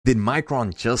Did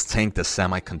Micron just tank the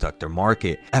semiconductor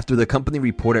market? After the company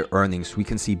reported earnings, we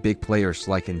can see big players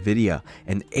like Nvidia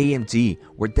and AMD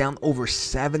were down over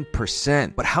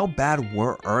 7%. But how bad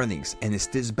were earnings? And is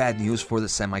this bad news for the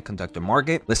semiconductor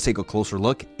market? Let's take a closer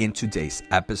look in today's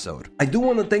episode. I do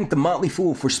want to thank The Motley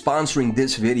Fool for sponsoring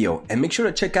this video, and make sure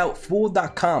to check out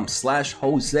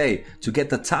fool.com/Jose to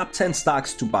get the top 10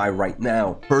 stocks to buy right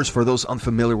now. First, for those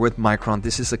unfamiliar with Micron,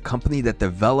 this is a company that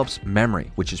develops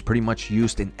memory, which is pretty much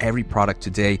used in every product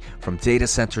today, from data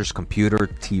centers, computer,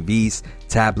 TVs,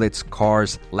 tablets,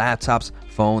 cars, laptops,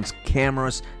 phones,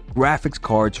 cameras, graphics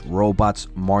cards, robots,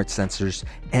 smart sensors,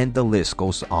 and the list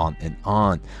goes on and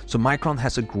on. So Micron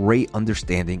has a great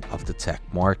understanding of the tech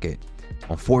market.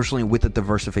 Unfortunately, with the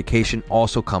diversification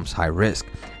also comes high risk,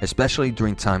 especially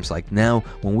during times like now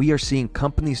when we are seeing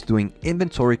companies doing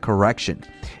inventory correction.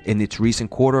 In its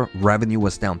recent quarter, revenue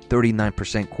was down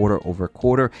 39% quarter over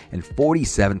quarter and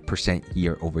 47%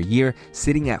 year over year,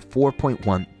 sitting at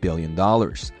 $4.1 billion.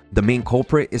 The main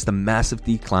culprit is the massive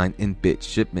decline in bit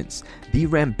shipments.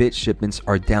 DRAM bit shipments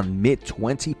are down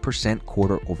mid-20%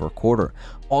 quarter over quarter.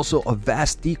 Also, a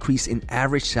vast decrease in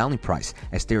average selling price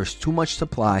as there is too much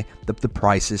supply that the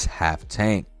prices have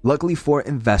tanked. Luckily for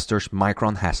investors,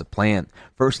 Micron has a plan.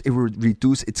 First, it will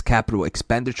reduce its capital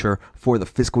expenditure for the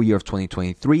fiscal year of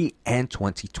 2023 and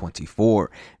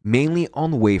 2024, mainly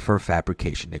on wafer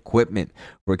fabrication equipment.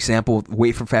 For example,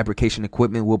 wafer fabrication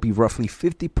equipment will be roughly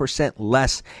 50%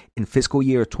 less in fiscal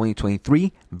year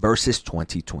 2023 versus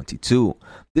 2022.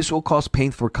 This will cause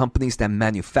pain for companies that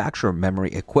manufacture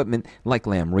memory equipment like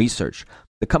Lam Research.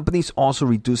 The company is also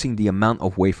reducing the amount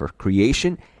of wafer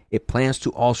creation. It plans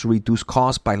to also reduce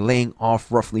costs by laying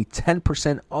off roughly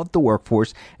 10% of the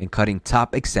workforce and cutting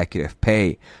top executive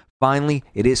pay. Finally,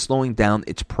 it is slowing down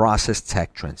its process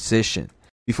tech transition.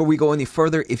 Before we go any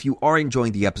further, if you are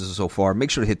enjoying the episode so far, make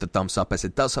sure to hit the thumbs up as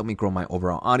it does help me grow my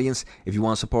overall audience. If you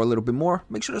want to support a little bit more,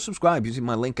 make sure to subscribe using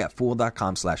my link at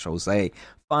fool.com/Jose.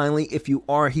 Finally, if you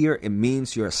are here, it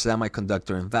means you're a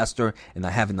semiconductor investor, and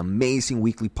I have an amazing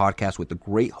weekly podcast with a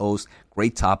great host,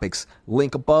 great topics,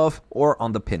 link above or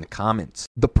on the pinned comments.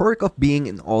 The perk of being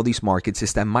in all these markets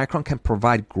is that Micron can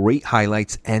provide great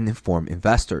highlights and inform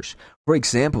investors. For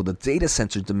example, the data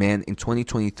center demand in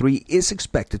 2023 is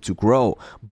expected to grow,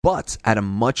 but at a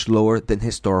much lower than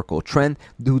historical trend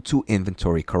due to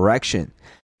inventory correction.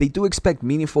 They do expect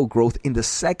meaningful growth in the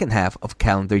second half of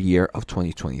calendar year of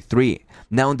 2023.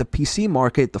 Now in the PC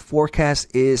market, the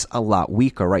forecast is a lot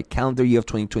weaker, right? Calendar year of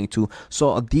 2022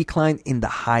 saw a decline in the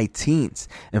high teens.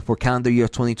 And for calendar year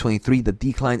of 2023, the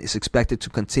decline is expected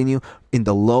to continue in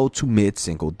the low to mid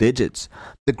single digits.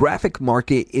 The graphic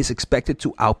market is expected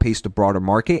to outpace the broader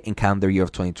market in calendar year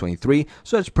of 2023,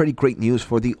 so that's pretty great news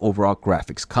for the overall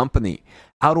graphics company.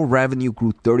 Auto revenue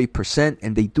grew 30%,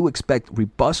 and they do expect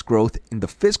robust growth in the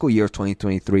fiscal year of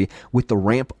 2023 with the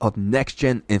ramp of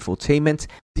next-gen infotainment.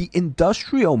 The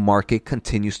industrial market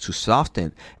continues to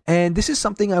soften, and this is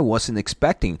something I wasn't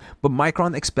expecting, but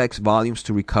Micron expects volumes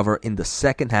to recover in the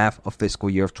second half of fiscal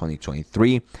year of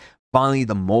 2023. Finally,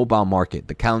 the mobile market,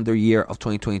 the calendar year of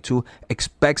 2022,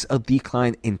 expects a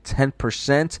decline in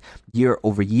 10% year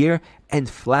over year and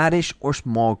flattish or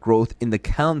small growth in the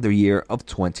calendar year of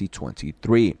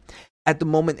 2023. At the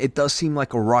moment, it does seem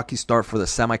like a rocky start for the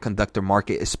semiconductor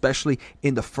market, especially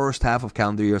in the first half of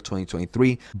calendar year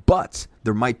 2023, but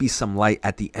there might be some light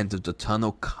at the end of the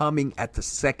tunnel coming at the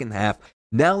second half.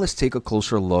 Now let's take a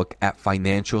closer look at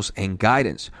financials and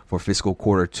guidance. For fiscal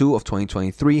quarter 2 of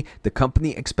 2023, the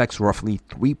company expects roughly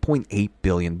 $3.8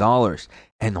 billion.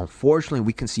 And unfortunately,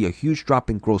 we can see a huge drop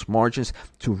in gross margins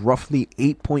to roughly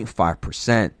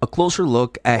 8.5%. A closer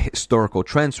look at historical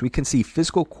trends, we can see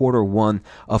fiscal quarter 1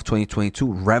 of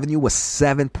 2022 revenue was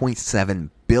 $7.7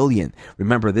 billion.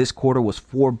 Remember, this quarter was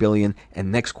 $4 billion,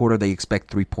 and next quarter they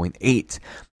expect $3.8.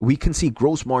 We can see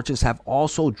gross margins have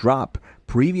also dropped.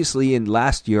 Previously in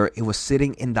last year, it was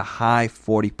sitting in the high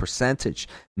 40%.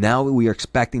 Now we are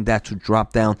expecting that to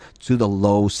drop down to the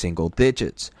low single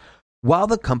digits. While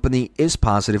the company is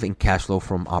positive in cash flow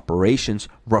from operations,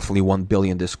 roughly $1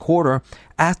 billion this quarter,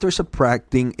 after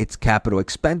subtracting its capital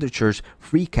expenditures,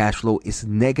 free cash flow is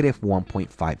negative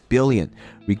 $1.5 billion.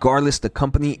 Regardless, the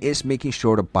company is making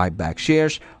sure to buy back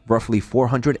shares, roughly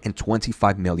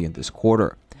 $425 million this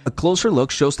quarter. A closer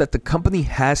look shows that the company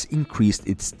has increased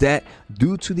its debt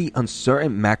due to the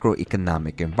uncertain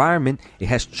macroeconomic environment. It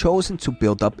has chosen to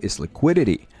build up its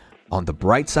liquidity. On the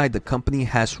bright side, the company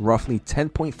has roughly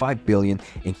 $10.5 billion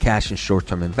in cash and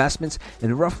short-term investments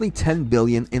and roughly $10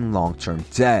 billion in long-term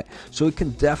debt, so it can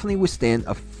definitely withstand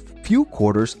a few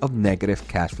quarters of negative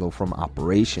cash flow from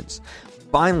operations.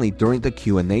 Finally, during the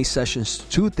Q&A sessions,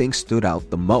 two things stood out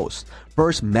the most.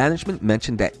 First, management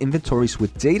mentioned that inventories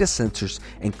with data centers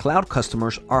and cloud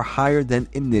customers are higher than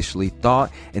initially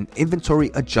thought, and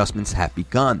inventory adjustments have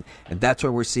begun. And that's why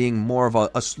we're seeing more of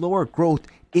a slower growth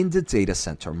in the data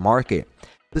center market.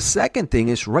 The second thing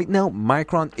is right now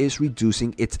Micron is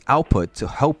reducing its output to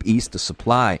help ease the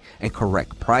supply and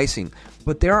correct pricing.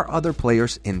 But there are other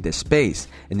players in this space,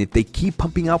 and if they keep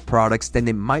pumping out products, then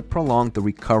it might prolong the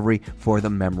recovery for the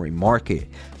memory market.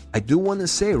 I do want to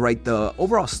say, right, the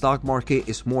overall stock market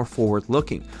is more forward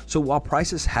looking. So while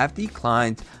prices have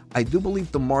declined, I do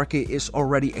believe the market is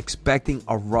already expecting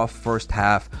a rough first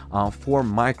half for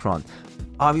Micron.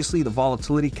 Obviously, the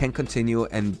volatility can continue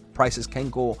and prices can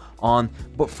go on.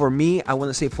 But for me, I want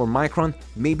to say for Micron,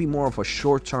 maybe more of a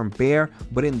short-term bear.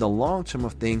 But in the long term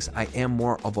of things, I am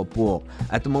more of a bull.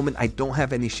 At the moment, I don't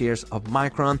have any shares of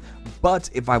Micron.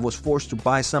 But if I was forced to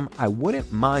buy some, I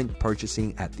wouldn't mind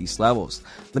purchasing at these levels.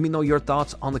 Let me know your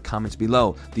thoughts on the comments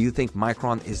below. Do you think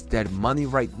Micron is dead money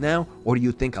right now? Or do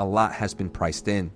you think a lot has been priced in?